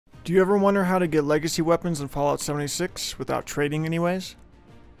Do you ever wonder how to get legacy weapons in Fallout 76 without trading anyways?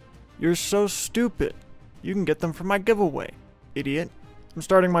 You're so stupid. You can get them from my giveaway, idiot. I'm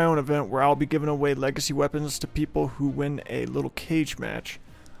starting my own event where I'll be giving away legacy weapons to people who win a little cage match.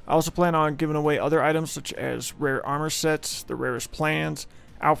 I also plan on giving away other items such as rare armor sets, the rarest plans,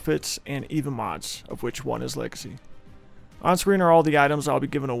 outfits, and even mods, of which one is legacy. On screen are all the items I'll be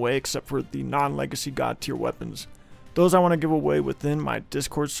giving away except for the non-legacy god tier weapons. Those I want to give away within my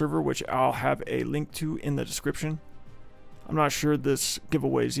Discord server, which I'll have a link to in the description. I'm not sure this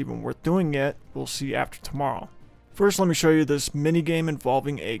giveaway is even worth doing yet. We'll see after tomorrow. First, let me show you this mini game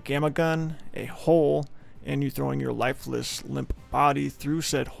involving a gamma gun, a hole, and you throwing your lifeless, limp body through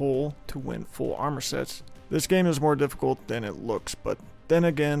said hole to win full armor sets. This game is more difficult than it looks, but then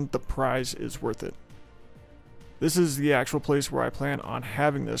again, the prize is worth it. This is the actual place where I plan on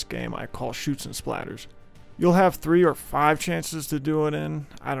having this game I call Shoots and Splatters. You'll have 3 or 5 chances to do it in.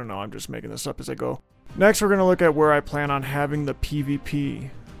 I don't know, I'm just making this up as I go. Next, we're going to look at where I plan on having the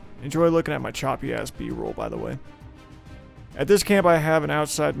PvP. Enjoy looking at my choppy ass B-roll, by the way. At this camp, I have an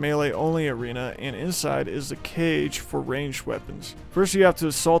outside melee only arena, and inside is the cage for ranged weapons. First, you have to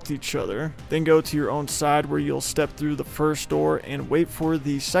assault each other, then go to your own side where you'll step through the first door and wait for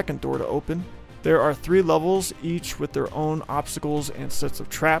the second door to open. There are 3 levels, each with their own obstacles and sets of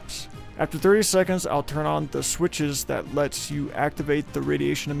traps. After 30 seconds, I'll turn on the switches that lets you activate the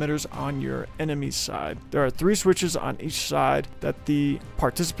radiation emitters on your enemy's side. There are 3 switches on each side that the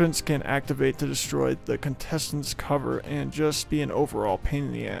participants can activate to destroy the contestants' cover and just be an overall pain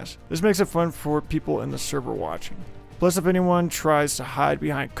in the ass. This makes it fun for people in the server watching. Plus, if anyone tries to hide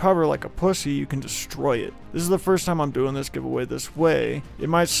behind cover like a pussy, you can destroy it. This is the first time I'm doing this giveaway this way. It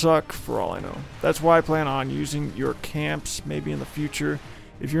might suck for all I know. That's why I plan on using your camps maybe in the future.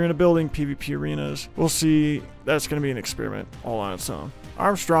 If you're into building PvP arenas, we'll see. That's going to be an experiment all on its own.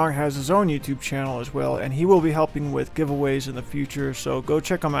 Armstrong has his own YouTube channel as well, and he will be helping with giveaways in the future, so go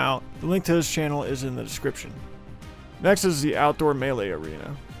check him out. The link to his channel is in the description. Next is the outdoor melee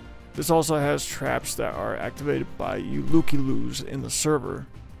arena. This also has traps that are activated by you looky-loos in the server.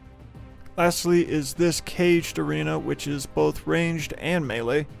 Lastly is this caged arena, which is both ranged and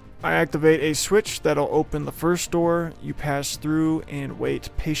melee. I activate a switch that'll open the first door, you pass through and wait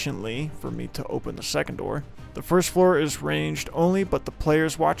patiently for me to open the second door. The first floor is ranged only, but the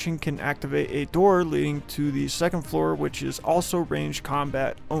players watching can activate a door leading to the second floor, which is also ranged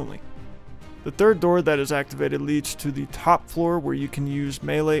combat only. The third door that is activated leads to the top floor where you can use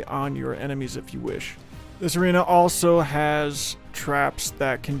melee on your enemies if you wish. This arena also has traps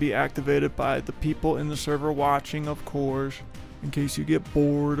that can be activated by the people in the server watching, of course, in case you get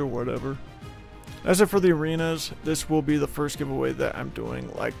bored or whatever. That's it for the arenas. This will be the first giveaway that I'm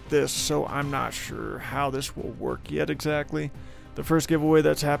doing like this, so I'm not sure how this will work yet exactly. The first giveaway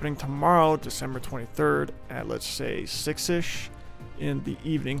that's happening tomorrow, December 23rd at let's say 6ish in the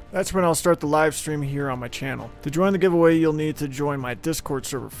evening. That's when I'll start the live stream here on my channel. To join the giveaway, you'll need to join my Discord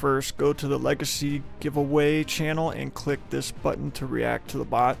server first. Go to the Legacy Giveaway channel and click this button to react to the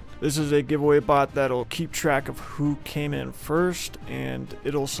bot. This is a giveaway bot that'll keep track of who came in first, and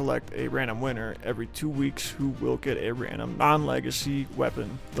it'll select a random winner every 2 weeks who will get a random non-legacy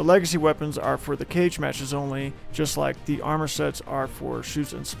weapon. The legacy weapons are for the cage matches only, just like the armor sets are for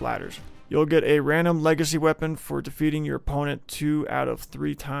shoots and splatters. You'll get a random legacy weapon for defeating your opponent 2 out of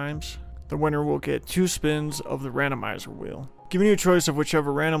 3 times. The winner will get 2 spins of the randomizer wheel, giving you a choice of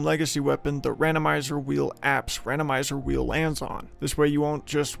whichever random legacy weapon the randomizer wheel app's randomizer wheel lands on. This way you won't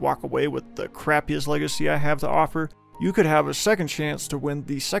just walk away with the crappiest legacy I have to offer. You could have a second chance to win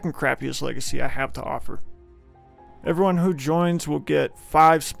the second crappiest legacy I have to offer. Everyone who joins will get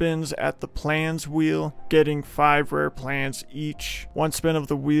 5 spins at the plans wheel, getting 5 rare plans each, 1 spin of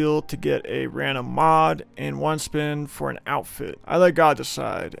the wheel to get a random mod, and 1 spin for an outfit. I let God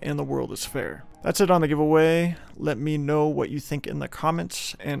decide, and the world is fair. That's it on the giveaway. Let me know what you think in the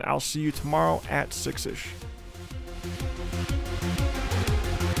comments, and I'll see you tomorrow at 6ish.